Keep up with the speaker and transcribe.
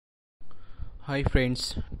Hi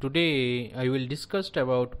friends, today I will discuss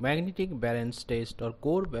about magnetic balance test or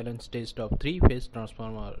core balance test of three-phase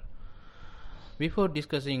transformer. Before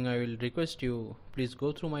discussing, I will request you please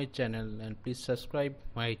go through my channel and please subscribe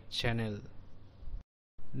my channel.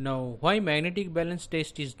 Now, why magnetic balance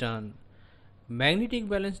test is done? Magnetic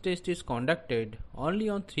balance test is conducted only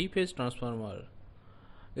on three-phase transformer.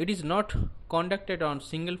 It is not conducted on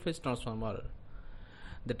single-phase transformer.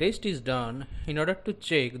 The test is done in order to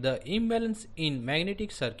check the imbalance in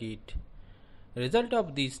magnetic circuit. Result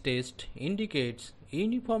of this test indicates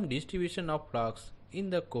uniform distribution of flux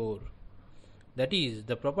in the core. That is,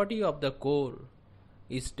 the property of the core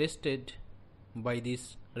is tested by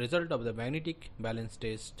this result of the magnetic balance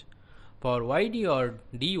test. For YD or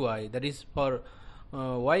DY, that is for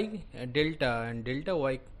Y delta and delta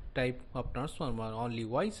Y type of transformer, only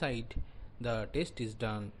Y side the test is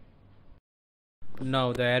done.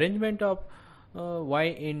 Now the arrangement of Y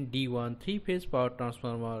in D1 three-phase power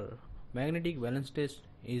transformer magnetic balance test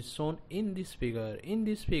is shown in this figure. In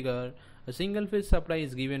this figure, a single phase supply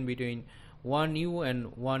is given between 1U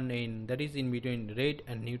and 1N, that is in between red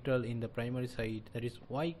and neutral in the primary side, that is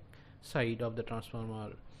Y side of the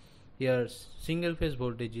transformer. Here single phase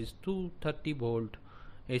voltage is 230 volt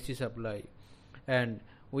AC supply, and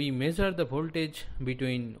we measure the voltage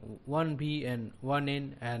between 1V and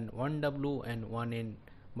 1N and 1W and 1N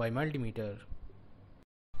by multimeter.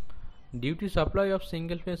 Due to supply of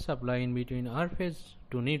single phase supply in between R phase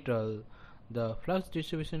to neutral, the flux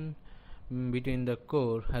distribution between the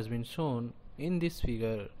core has been shown in this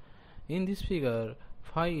figure. In this figure,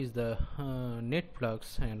 phi is the net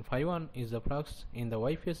flux and phi 1 is the flux in the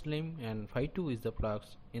Y phase limb and phi 2 is the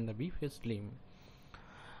flux in the B phase limb.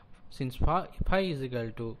 Since phi is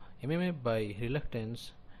equal to mmf by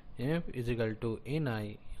reluctance, mmf is equal to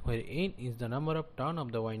Ni, where N is the number of turn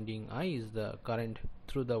of the winding, I is the current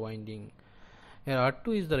through the winding. Here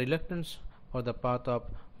R2 is the reluctance for the path of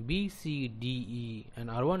BCDE and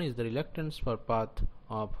R1 is the reluctance for path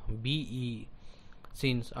of BE.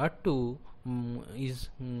 Since R2 is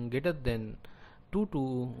greater than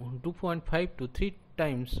 2.5 to 3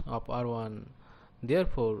 times of R1,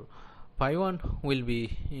 therefore phi 1 will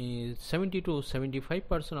be 70 to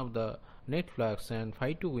 75% of the net flux and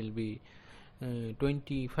phi 2 will be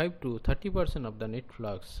 25 to 30% of the net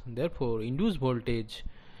flux. Therefore, induced voltage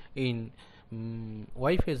in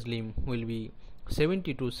Y phase limb will be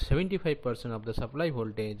 70 to 75% of the supply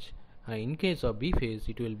voltage. In case of B phase,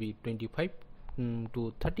 it will be 25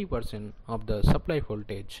 to 30% of the supply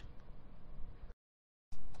voltage.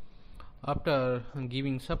 After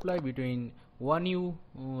giving supply between 1U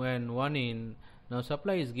and 1N, now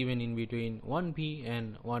supply is given in between 1V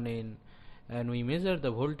and 1N, and we measure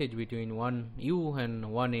the voltage between 1U and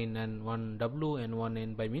 1N and 1W and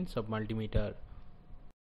 1N by means of multimeter.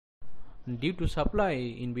 Due to supply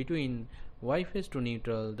in between Y phase to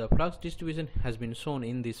neutral, the flux distribution has been shown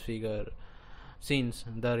in this figure. Since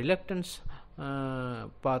the reluctance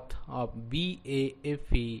path of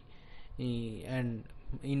BAFE and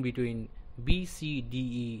in between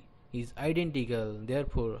BCDE is identical,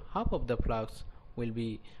 therefore half of the flux will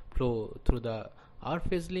be flow through the R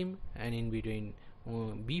phase limb and in between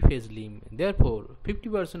B phase limb. Therefore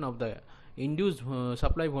 50% of the induced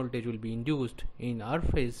supply voltage will be induced in R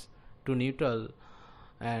phase to neutral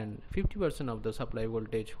and 50% of the supply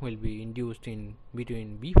voltage will be induced in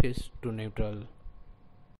between B phase to neutral.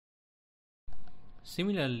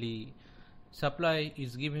 Similarly, supply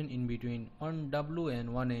is given in between 1W and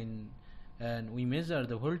 1N, and we measure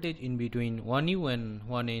the voltage in between 1U and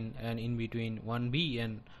 1N and in between 1B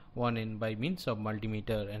and 1N by means of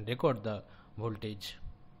multimeter and record the voltage.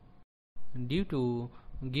 Due to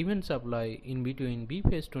given supply in between B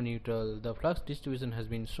phase to neutral, the flux distribution has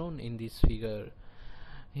been shown in this figure.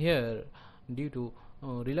 Here, due to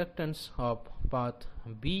reluctance of path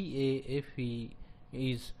BAFE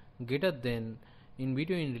is greater than in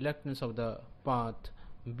between reluctance of the path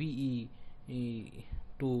BE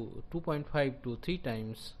to 2.5 to 3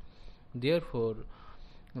 times, therefore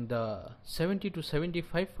the 70 to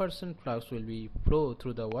 75% flux will be flow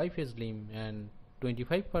through the Y phase limb and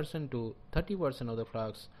 25% to 30% of the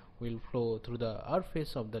flux will flow through the R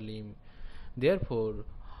phase of the limb. Therefore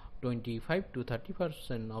 25 to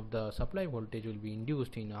 30% of the supply voltage will be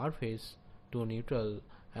induced in R phase to neutral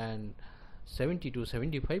and 70 to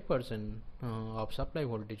 75% of supply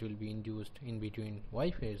voltage will be induced in between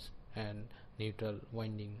Y phase and neutral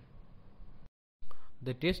winding.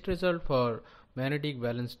 The test result for magnetic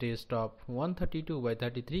balance test of 132 by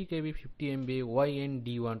 33 kV 50 MVA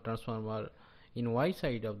YND1 transformer in Y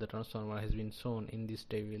side of the transformer has been shown in this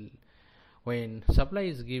table. When supply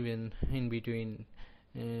is given in between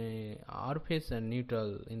R phase and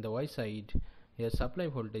neutral in the Y side. Here supply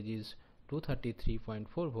voltage is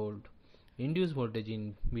 233.4 volt. Induced voltage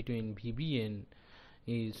in between VBN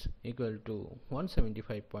is equal to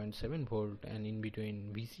 175.7 volt, and in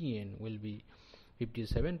between VCN will be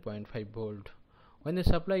 57.5 volt. When the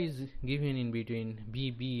supply is given in between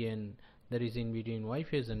VBN, that is in between Y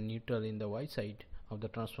phase and neutral in the Y side of the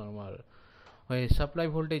transformer, where supply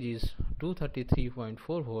voltage is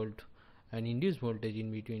 233.4 volt and induced voltage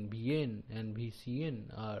in between VN and VCN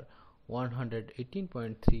are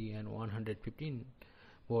 118.3 and 115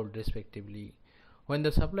 volt respectively. When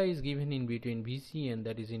the supply is given in between VCN,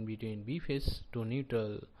 that is in between V phase to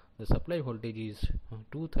neutral, the supply voltage is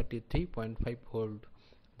 233.5 volt.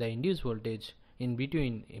 The induced voltage in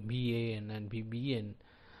between VAN and VBN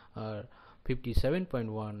are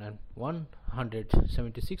 57.1 and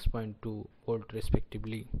 176.2 volt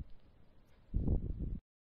respectively.